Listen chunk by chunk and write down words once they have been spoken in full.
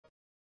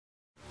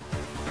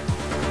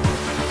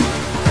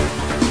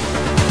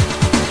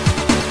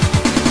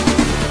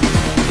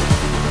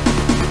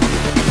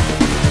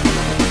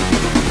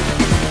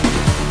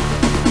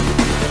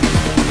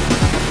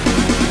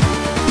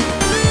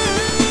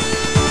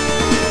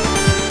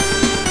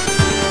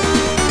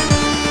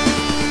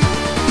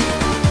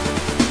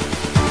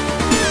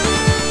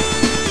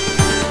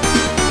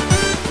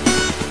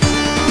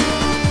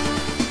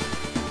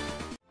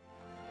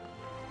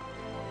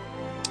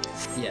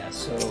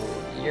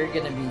you're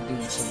gonna be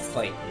doing some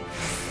fighting. Oh,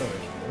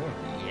 there's more.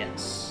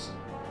 Yes.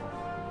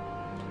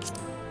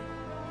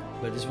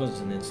 But this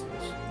was an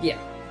instance. Yeah.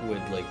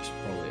 With like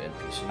probably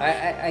NPCs.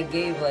 I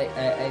gave like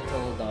I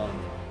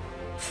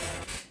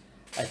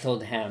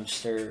told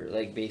Hamster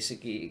like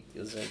basically it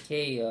was like,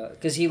 hey,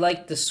 because he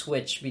liked the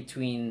switch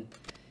between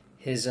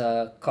his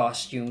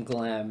costume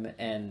glam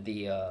and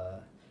the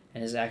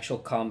and his actual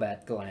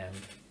combat glam.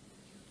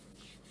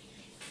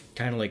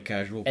 Kind of like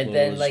casual And clothes.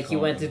 then like he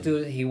went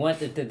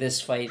into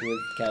this fight with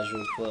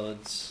casual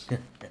clothes.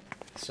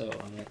 So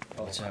I'm like,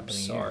 oh, What's I'm happening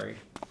sorry.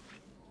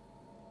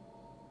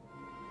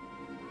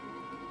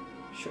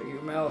 Shut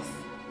your mouth,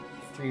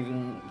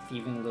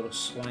 thieving little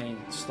swine!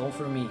 Stole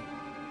from me.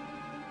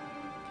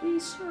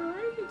 Please, sir,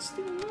 I didn't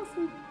steal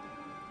nothing.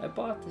 I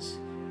bought this,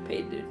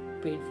 paid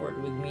for it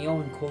with my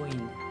own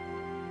coin.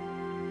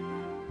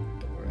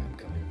 Don't worry, I'm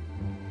coming.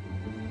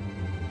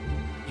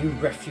 You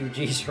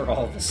refugees are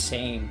all the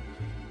same.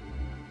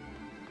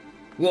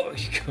 Whoa,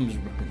 he comes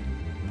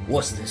running.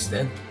 What's this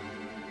then?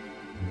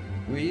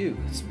 Who are you?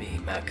 It's me,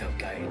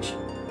 miqo'te.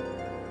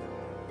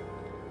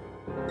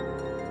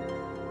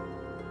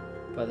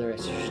 Brother, I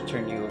should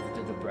turn you over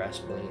to the brass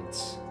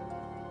blades.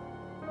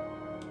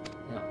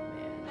 Oh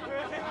man.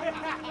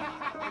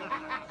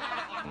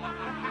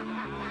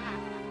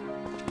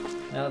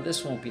 Now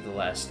this won't be the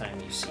last time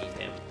you see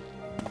him.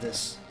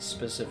 This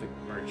specific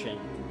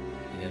merchant.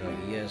 You know,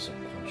 he has a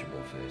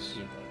punchable face.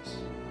 He does.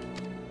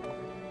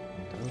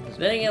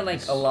 Then again,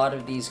 like a lot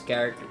of these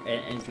character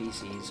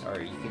NPCs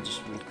are, you can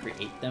just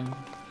recreate them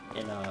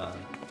in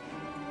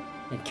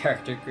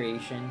character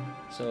creation.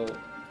 So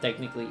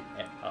technically,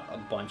 a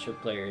bunch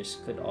of players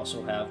could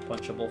also have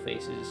punchable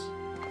faces.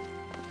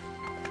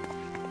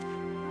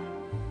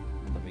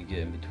 Let me get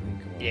in between.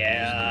 Come on.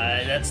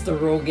 Yeah, that's the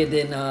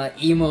Rogadin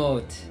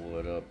emote.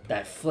 What up?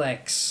 That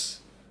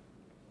flex.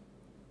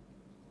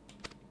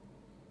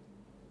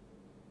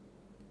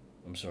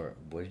 I'm sorry.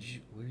 What did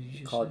you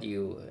Called say?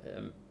 you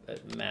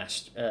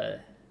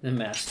the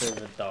master of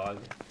a dog.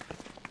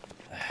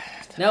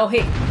 Now,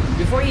 hey,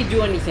 before you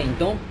do anything,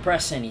 don't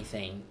press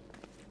anything.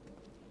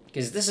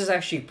 Because this is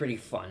actually pretty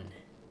fun.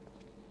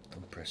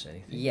 Don't press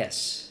anything.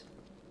 Yes.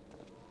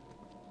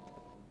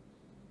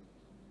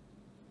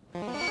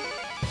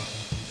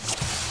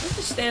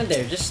 Just stand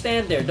there. Just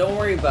stand there. Don't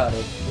worry about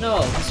it.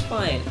 No, it's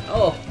fine.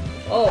 Oh,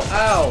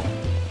 ow.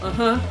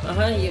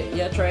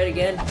 Yeah, try it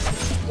again.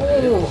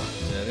 Oh.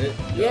 Is that it?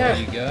 Yeah. All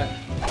you got?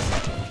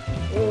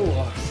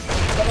 Oh.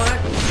 Come on.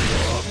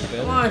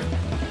 Come on.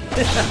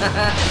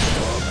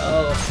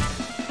 Oh.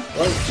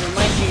 Well,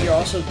 remind you, you're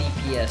also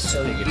DPS, so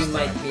you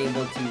might be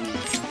able to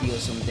deal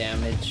some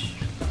damage.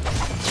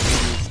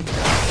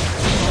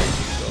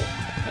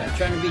 I'm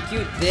trying to be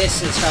cute.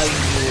 This is how you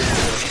do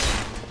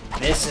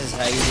it. This is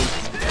how you do it.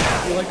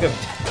 You're like a...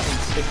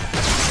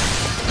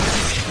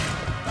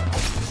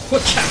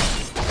 Whatcha?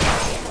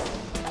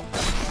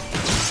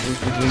 We're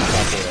doing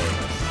capoeira.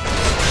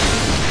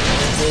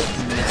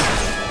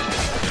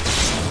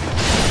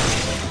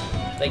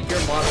 Like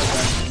your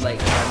models are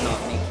not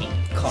making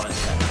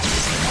contact.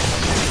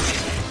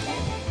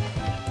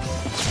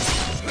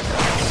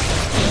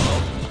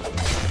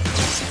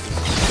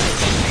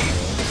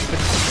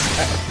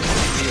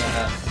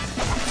 Yeah.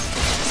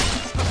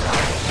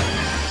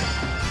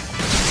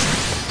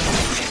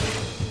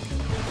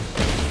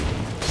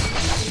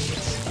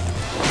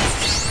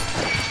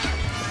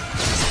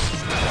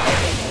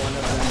 One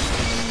of them is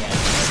doing that.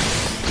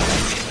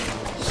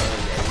 So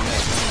yeah, you might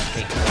want to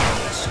take a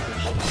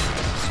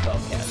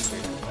spellcaster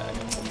in the back.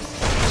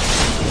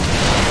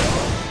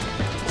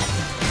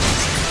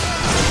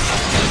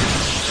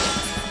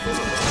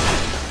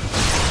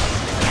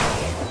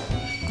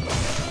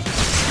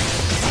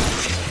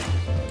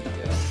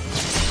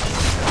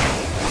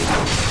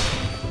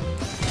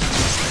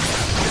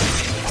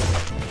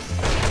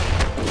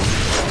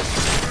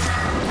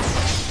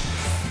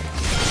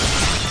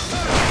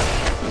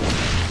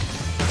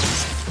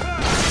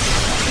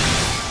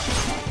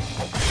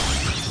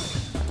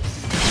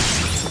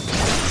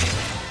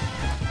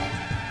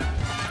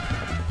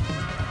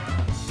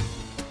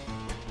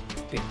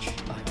 Bitch,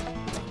 I'm not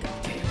a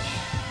bitch.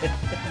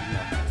 I'm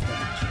not a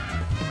bitch.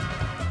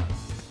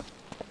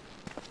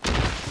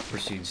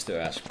 Proceeds to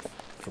ask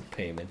for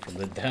payment from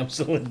the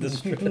damsel in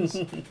distress.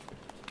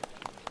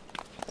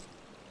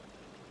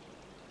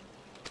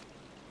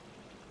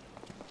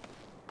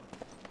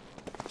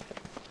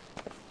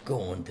 Go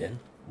on then,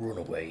 run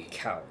away.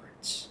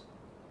 Cowards.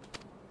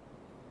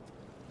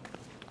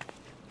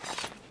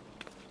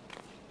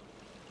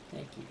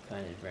 Thank you,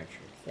 kind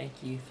adventure.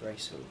 Thank you,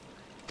 thrice over.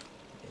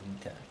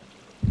 Anytime.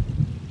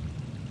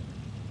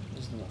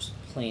 This is the most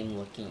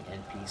plain-looking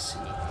NPC.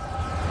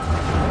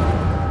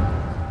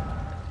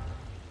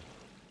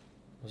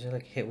 Was he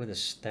like hit with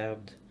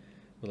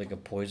like a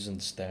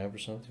poisoned stab or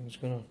something? What's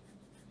going on?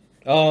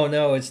 Oh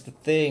no, it's the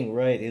thing,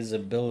 right? His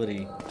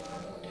ability.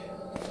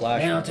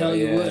 Flash. And I'll tell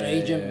you what,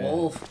 Agent yeah.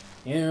 Wolf,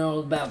 you know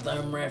about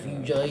them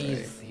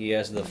refugees. He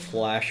has the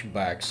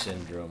flashback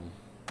syndrome.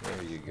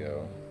 There you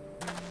go.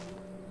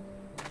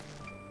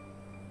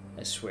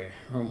 I swear,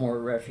 we're more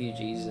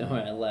refugees than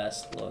when I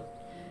last looked.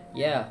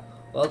 Yeah,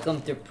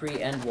 welcome to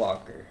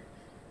pre-Endwalker.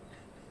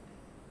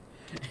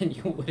 And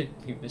you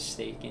wouldn't be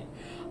mistaken.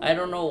 I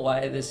don't know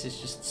why this is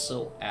just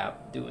so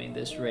apt doing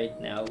this right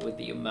now with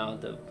the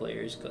amount of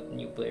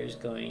new players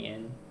going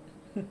in.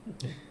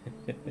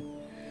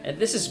 And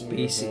this is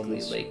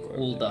basically like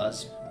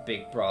Ulda's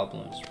big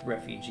problems,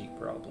 refugee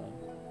problem.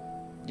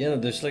 Yeah, no,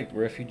 there's like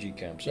refugee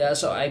camps. Yeah,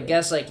 so I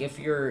guess like if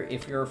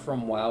you're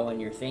from WoW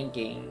and you're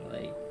thinking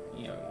like,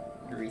 you know,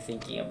 you're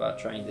rethinking about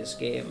trying this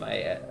game,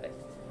 I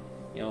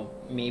you know,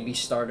 maybe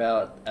start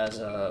out as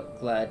a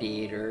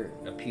gladiator,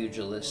 a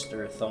pugilist,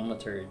 or a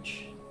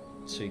thaumaturge.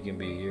 So you can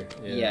be here.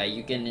 Yeah,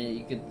 you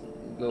could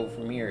go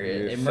from here.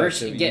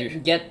 You're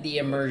Get the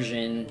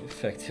immersion.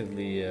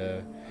 Effectively,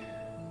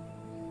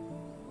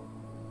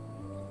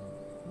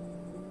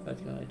 But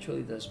it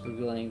truly does.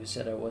 Boogalang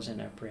said I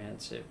wasn't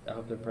apprehensive. I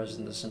hope the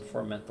president doesn't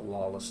foment the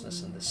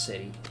lawlessness in the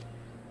city.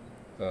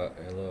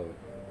 hello.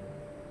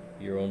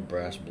 Your own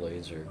brass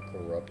blades are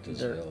corrupt as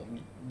hell.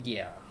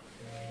 Yeah.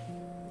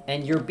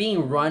 And you're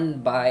being run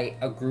by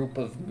a group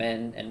of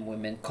men and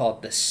women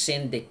called the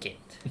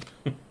Syndicate.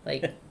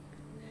 Like,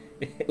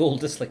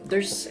 Oldest like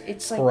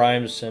it's like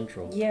crime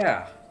central.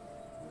 Yeah.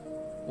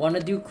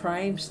 Wanna do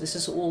crimes? This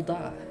is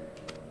Ulda.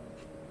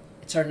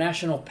 It's our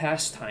national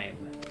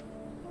pastime.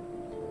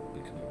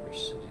 Become a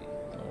city.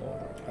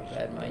 How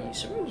bad my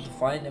use of to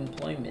find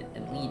employment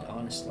and lead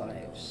honest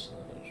lives.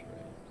 That's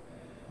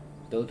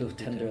right. Dodo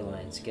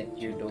tenderloins. Get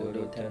your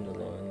dodo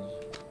tenderloins.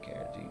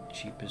 Guaranteed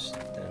cheapest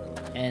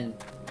tenderloin.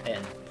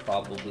 And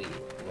probably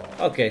wrong.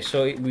 Okay,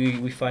 so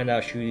we find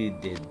out Shuri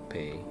did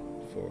pay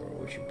for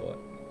what you bought.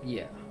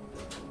 Yeah.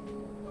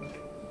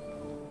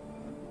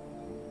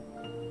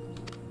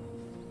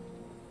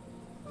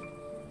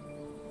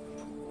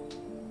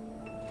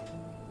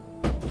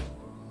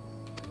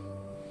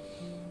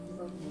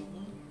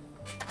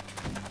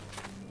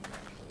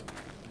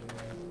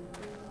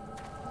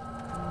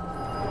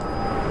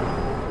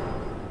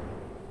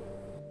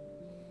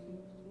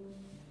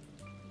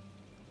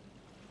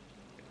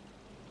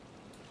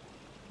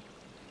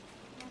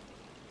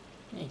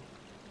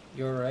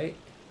 You're right.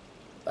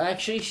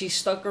 Actually, she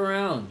stuck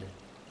around.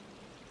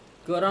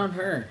 Good on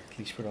her. At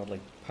least we're not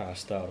like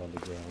passed out on the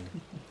ground.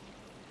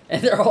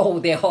 And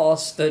they all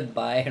stood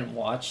by and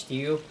watched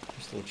you.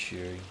 We're still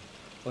cheering.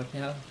 What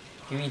now?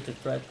 You mean to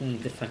threaten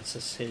the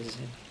defenseless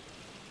citizen?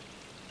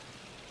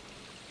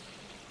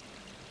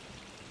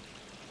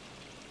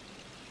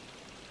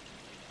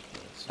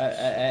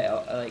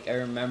 I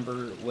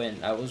remember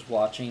when I was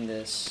watching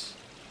this.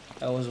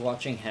 I was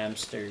watching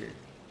Hamster.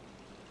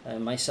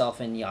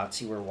 Myself and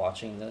Yahtzee were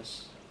watching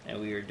this,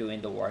 and we were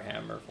doing the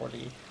Warhammer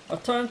 40.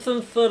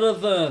 Attention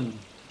citizen!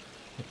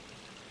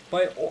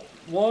 By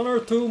one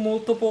or two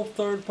multiple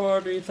third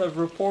parties have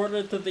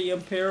reported to the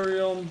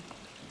Imperium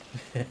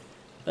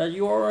that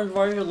you are in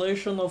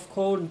violation of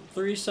code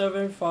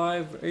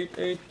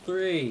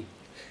 375883.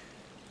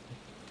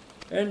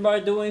 And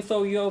by doing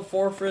so, you have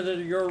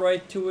forfeited your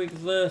right to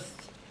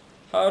exist.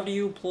 How do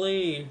you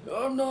plead?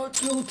 I'm not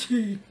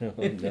guilty. Oh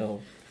no.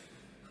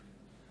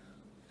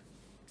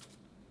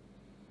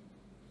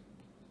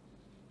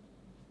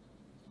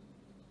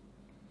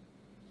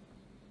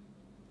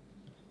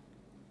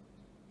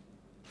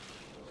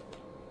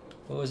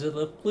 What was it?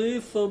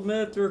 Please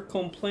submit your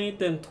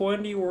complaint in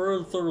 20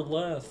 words or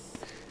less.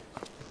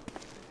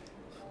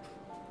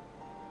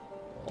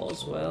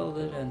 All's well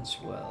that ends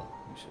well.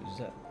 Is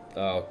that?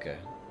 Oh, okay.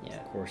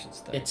 Yeah. Of course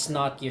it's that. It's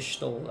not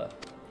Y'shtola.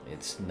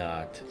 It's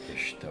not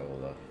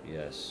Y'shtola.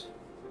 Yes.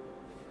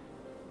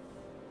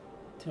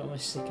 Tell my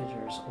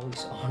signature is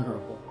always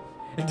honorable.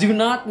 Do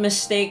not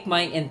mistake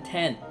my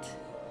intent.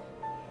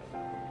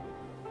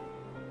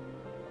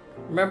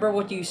 Remember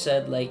what you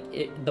said, like,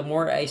 the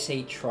more I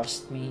say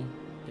trust me,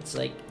 it's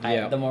like,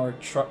 yeah. the more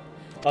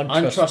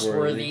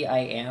untrustworthy I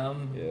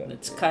am. Yeah.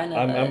 It's kind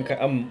of...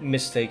 I'm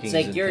mistaking It's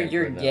like his you're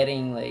intent right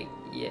getting, like,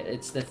 yeah,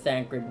 it's the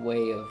Thancred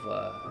way of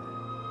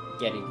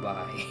getting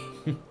by.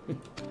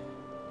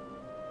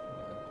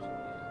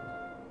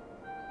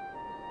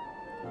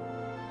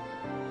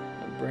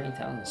 Burning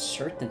Town is a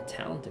certain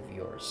talent of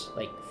yours,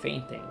 like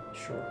fainting,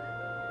 sure.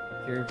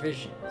 Your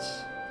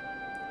visions.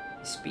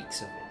 He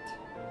speaks of it.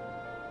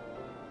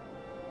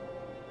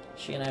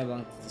 She and I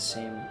belong to the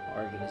same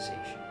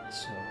organization,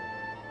 so...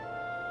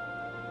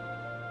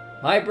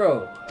 My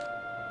bro!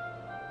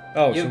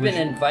 Oh, You've been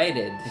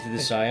invited. To the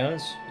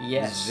Scions?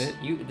 Yes. This is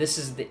it? This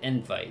is the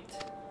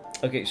invite.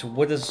 Okay, so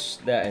what does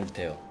that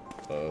entail?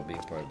 Being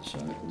part of the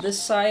Scions? The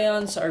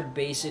Scions are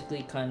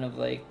basically kind of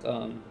like,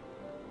 The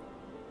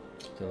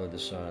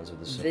Scions of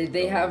the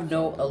They have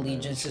no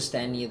allegiances to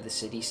any of the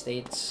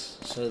city-states,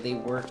 so they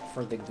work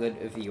for the good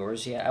of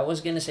yours. Yeah, I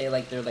was gonna say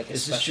like they're like a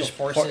special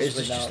forces. Is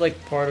this just like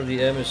part of the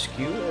MSQ,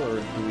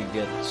 or do we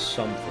get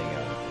something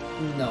out of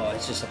it? No,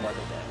 it's just a part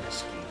of the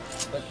MSQ.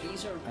 But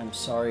these are... I'm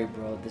sorry,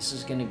 bro. This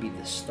is gonna be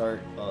the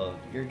start of...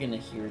 You're gonna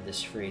hear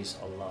this phrase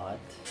a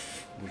lot.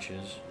 Which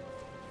is?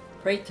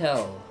 Pray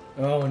tell.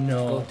 Oh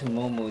no. Go to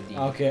Momodi.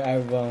 Okay,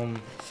 I've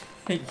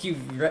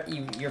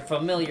You're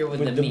familiar with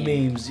the meme.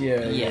 memes,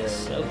 yeah.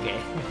 Yes. Yeah. Okay.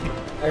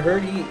 I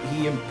heard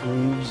he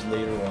improves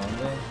later on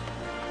though.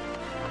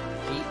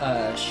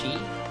 She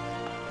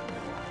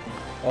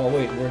Oh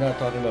wait, we're not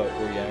talking about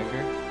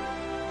Orianger.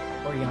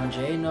 or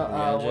Yanje? No.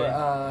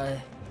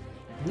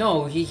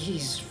 No.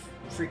 He's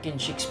freaking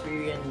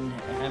Shakespearean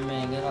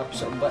hamming it up.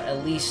 So, but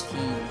at least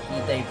he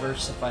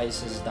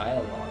diversifies his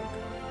dialogue.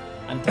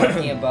 I'm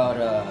talking about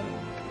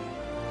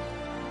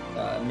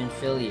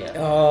Minfilia.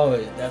 Oh,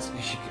 that's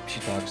she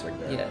talks like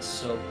that. Yes.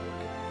 So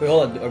Wait,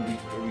 hold on. Are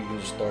we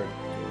gonna start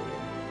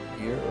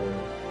here or?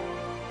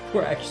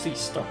 we're actually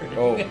starting.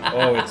 Oh,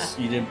 it's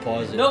you didn't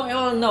pause it.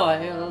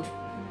 No.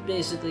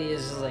 Basically,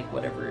 is like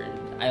whatever.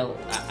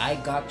 I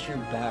got your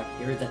back.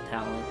 You're the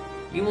talent.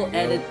 You will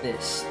edit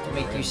this to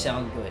make you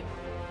sound good,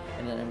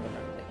 and then I'm gonna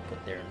like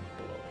put there and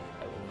below.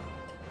 I will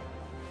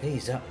not. Hey,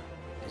 is that?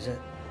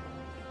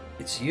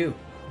 It's you.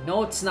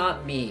 No, it's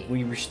not me. When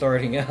you were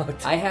starting out.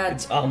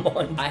 It's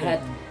Amon. I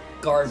had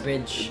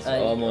garbage. It's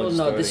Amon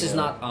no, this is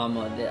starting not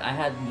Amon. I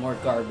had more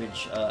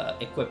garbage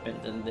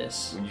equipment than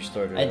this. When you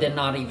started. I did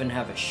not even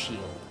have a shield.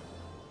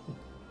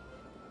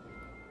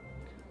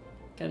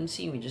 Come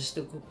see me, just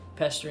still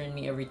pestering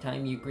me every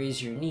time you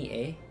graze your knee,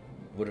 eh?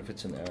 What if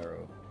it's an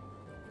arrow?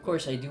 Of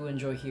course, I do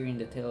enjoy hearing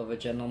the tale of a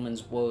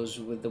gentleman's woes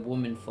with the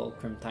womenfolk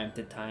from time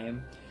to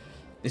time.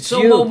 It's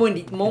so you.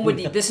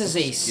 Momodi, this is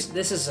a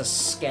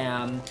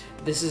scam.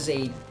 This is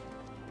a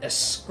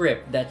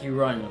script that you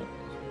run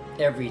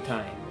every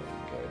time.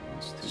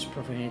 Just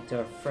preventing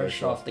to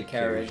fresh off the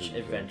carriage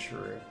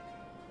adventurer.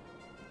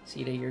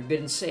 See that you're good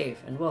and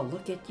safe, and well,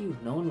 look at you.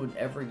 No one would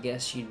ever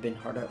guess you'd been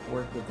hard at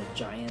work with the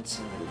giants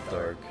in the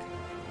dark.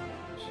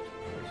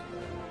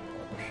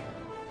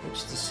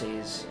 Which to say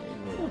is,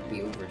 you won't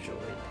be overjoyed.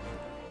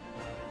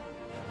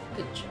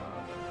 Good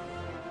job.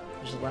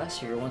 There's a lass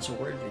here who wants a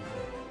word with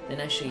you.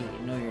 Didn't actually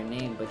know your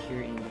name, but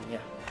hearing,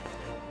 yeah.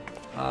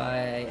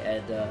 Hi,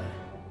 Edda.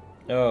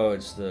 Oh,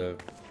 it's the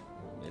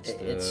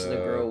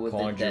girl with the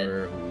dead.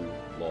 conjurer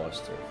who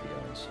lost her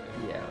fiance.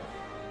 Yeah.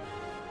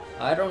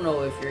 I don't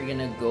know if you're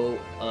gonna go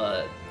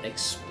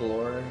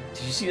explore.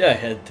 Did you see that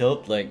head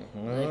tilt? Like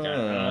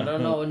I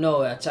don't know.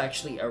 No, that's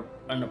actually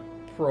an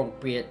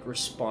appropriate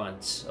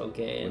response.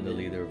 Okay. When the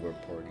leader of our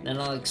party. Then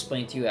I'll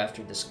explain to you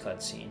after this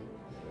cutscene.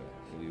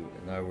 We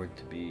and I were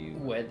to be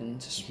wed in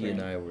the spring. He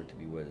and I were to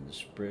be wed in the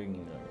spring,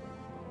 you know.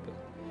 But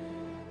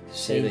to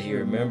say that he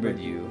remembered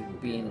you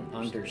would be an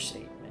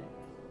understatement.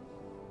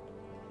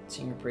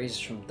 Sing your praises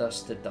from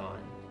dusk to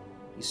dawn.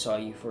 He saw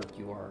you for what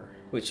you are.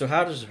 Wait, so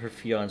how does her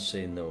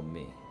fiance know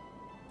me?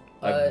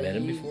 I've met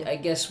him before? I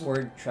guess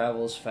word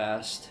travels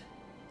fast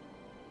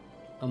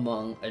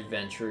among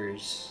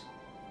adventurers.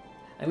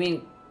 I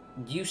mean,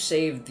 you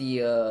saved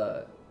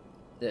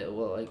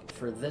well, like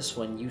for this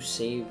one, you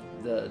saved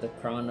the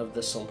crown of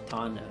the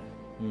Sultana.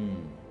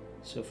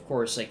 So of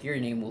course, like your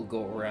name will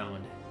go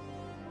around.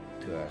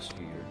 To ask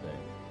you your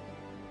name.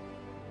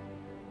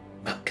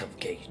 Malcolm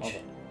Gage.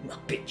 Oh,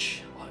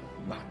 bitch.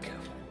 I'm Malcolm.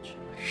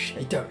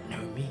 You don't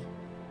know me.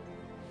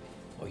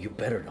 Oh, you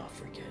better not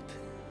forget.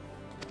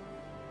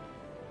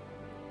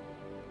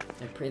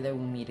 I pray that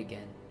we'll meet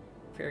again.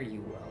 Fare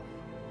you well.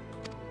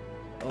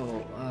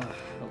 Oh,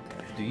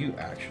 okay. Do you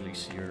actually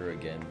see her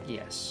again?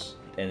 Yes.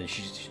 And is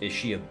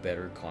she a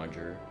better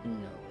conjurer?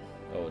 No.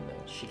 Oh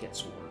no. She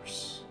gets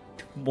worse.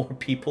 More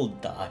people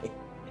die.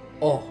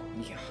 Oh,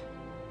 yeah.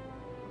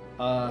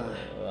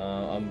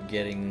 I'm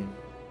getting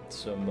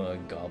some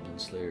Goblin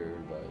Slayer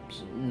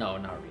vibes. No,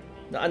 not really.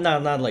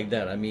 Not like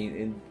that. I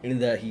mean, in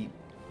that he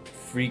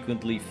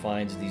frequently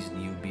finds these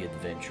newbie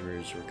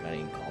adventurers who are kind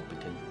of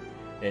incompetent,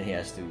 and he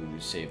has to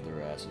save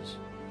their asses.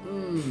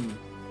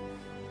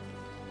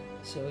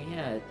 So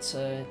yeah, it's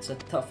a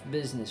tough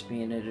business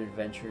being an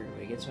adventurer.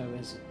 Against my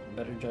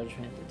better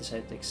judgment, I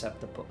decided to accept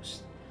the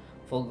post.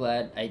 Full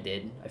glad I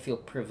did. I feel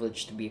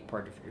privileged to be a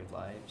part of your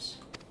lives.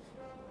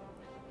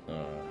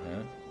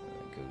 That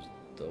goes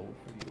double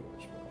for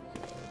yours.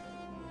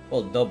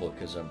 Well, double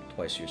because I'm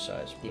twice your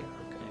size. Yeah.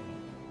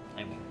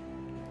 I mean,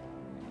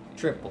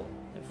 triple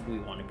if we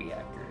want to be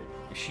accurate.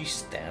 Is she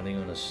standing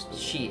on a stool?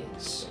 She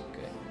is.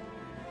 Okay.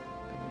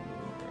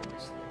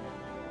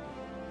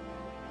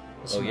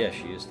 Oh yeah,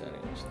 she is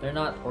standing on a stool. They're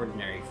not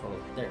ordinary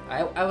folk.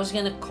 I was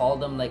gonna call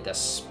them like a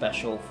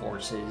special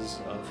forces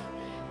of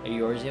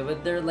yours,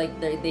 but they're like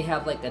they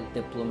have like a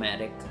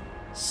diplomatic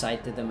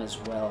side to them as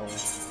well.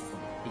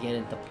 They get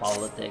into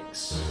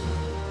politics.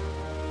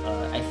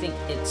 I think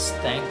it's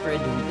Tancred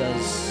who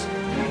does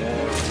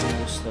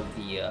most of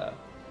the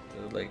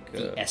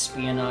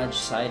espionage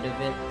side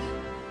of it.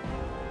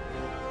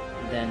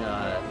 Then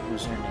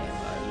who's her name?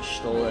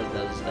 Stola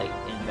does like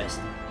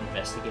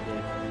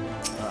investigative.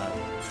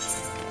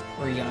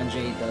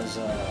 Orianje does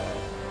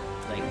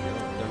like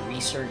the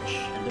research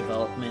and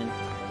development.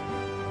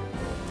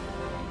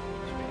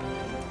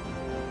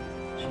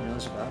 She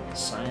knows about the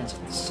science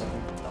of the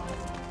seventh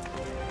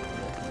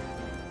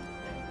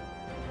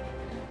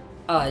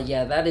dawn.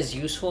 Yeah, that is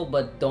useful,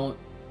 but don't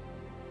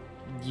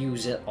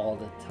use it all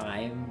the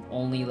time.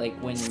 Only like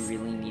when you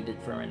really need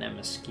it from an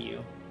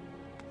MSQ.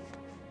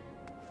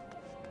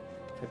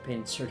 If I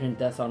painted certain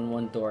death on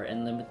one door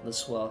and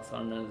limitless wealth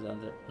on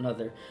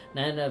another,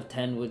 9 out of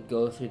 10 would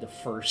go through the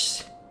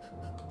first.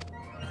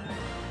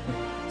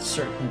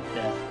 Certain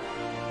death.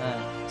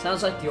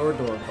 Sounds like your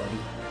door, buddy.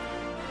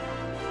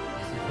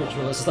 Which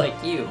was like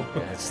you.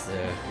 That's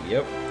the...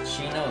 Yep.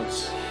 She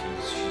knows.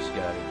 She's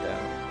got it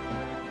down.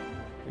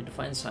 You're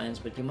define science,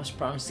 but you must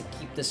promise to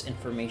keep this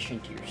information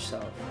to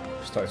yourself.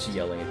 Starts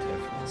yelling at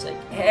him. It's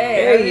like,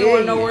 hey, you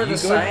wanna know where the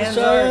signs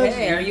are?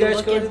 Hey, are you guys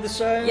looking? going to the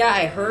signs? Yeah,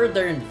 I heard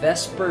they're in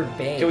Vesper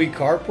Bay. Can we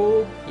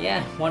carpool?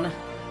 Yeah, wanna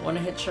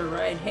hitch a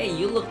ride? Hey,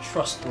 you look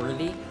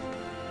trustworthy.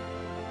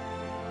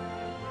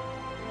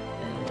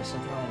 And what's the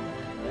problem?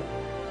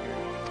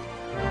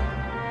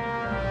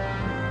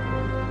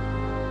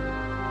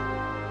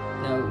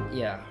 No,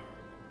 yeah.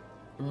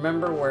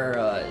 Remember where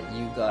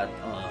you got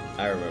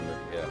I remember,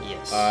 yeah.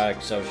 Yes.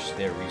 Because I was just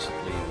there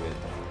recently with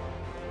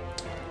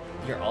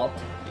your alt?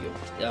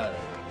 Yep.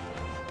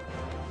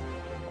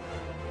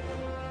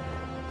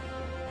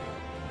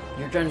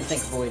 You're trying to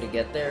think of a way to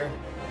get there?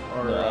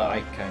 Or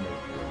I kind of...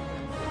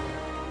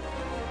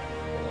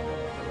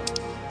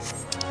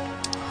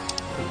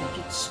 Did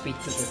you speak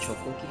to the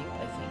Choco Keep?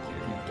 I think you're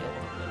gonna get it.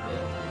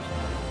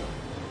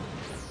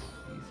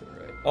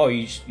 Oh,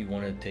 you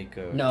want to take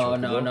a No,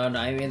 chocobo? no.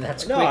 I mean,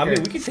 that's no, quicker. I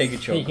mean, we can take a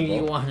chocobo.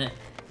 You want it.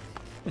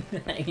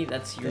 I mean,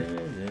 that's your...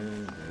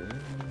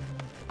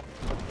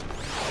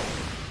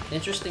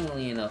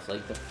 Interestingly enough,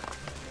 like the...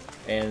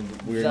 And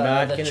we're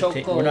not gonna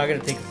take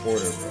a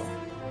porter, bro.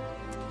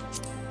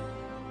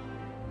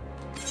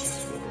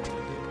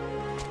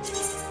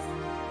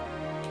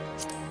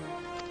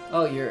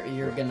 Oh,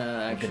 you're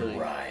gonna actually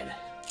ride.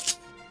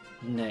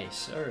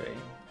 Nice. All right.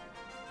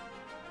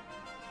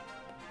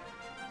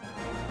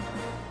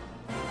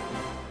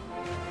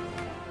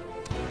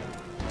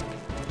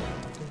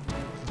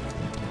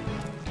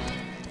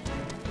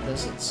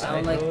 Does it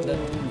sound like the...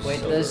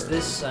 Wait, does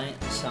this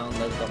sound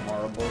like the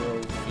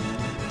Marlboro theme?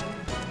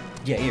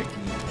 Yeah, here,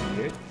 can you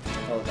hear it?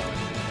 Hold on.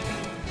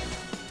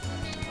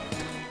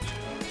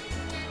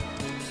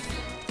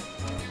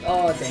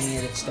 Oh, dang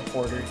it, it's the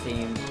Porter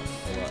theme.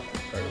 Hold on.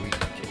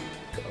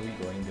 Are we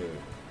going to...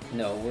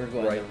 No, we're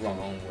going the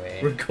wrong way.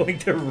 We're going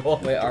the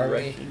wrong way, are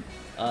direction.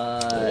 we?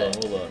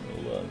 Hold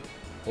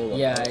on.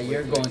 Yeah,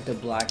 you're going to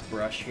Black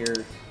Brush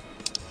here.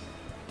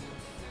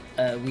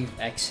 We've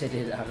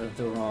exited out of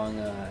the wrong,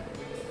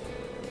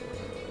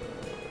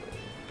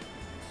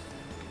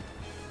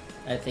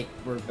 I think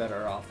we're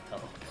better off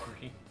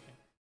teleporting.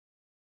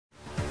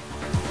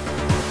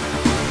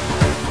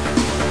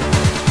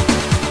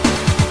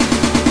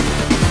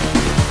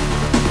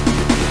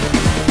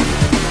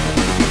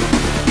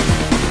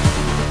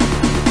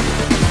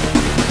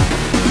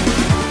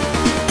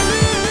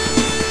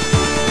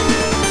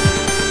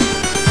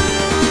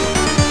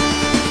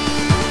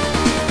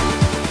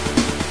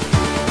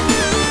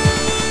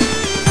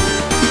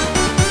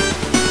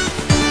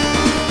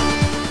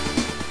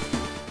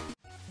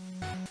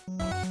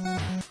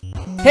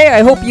 Hey,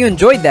 I hope you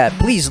enjoyed that.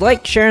 Please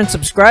like, share, and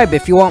subscribe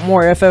if you want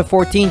more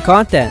FF14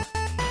 content.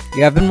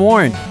 You have been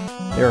warned.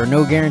 There are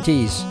no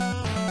guarantees.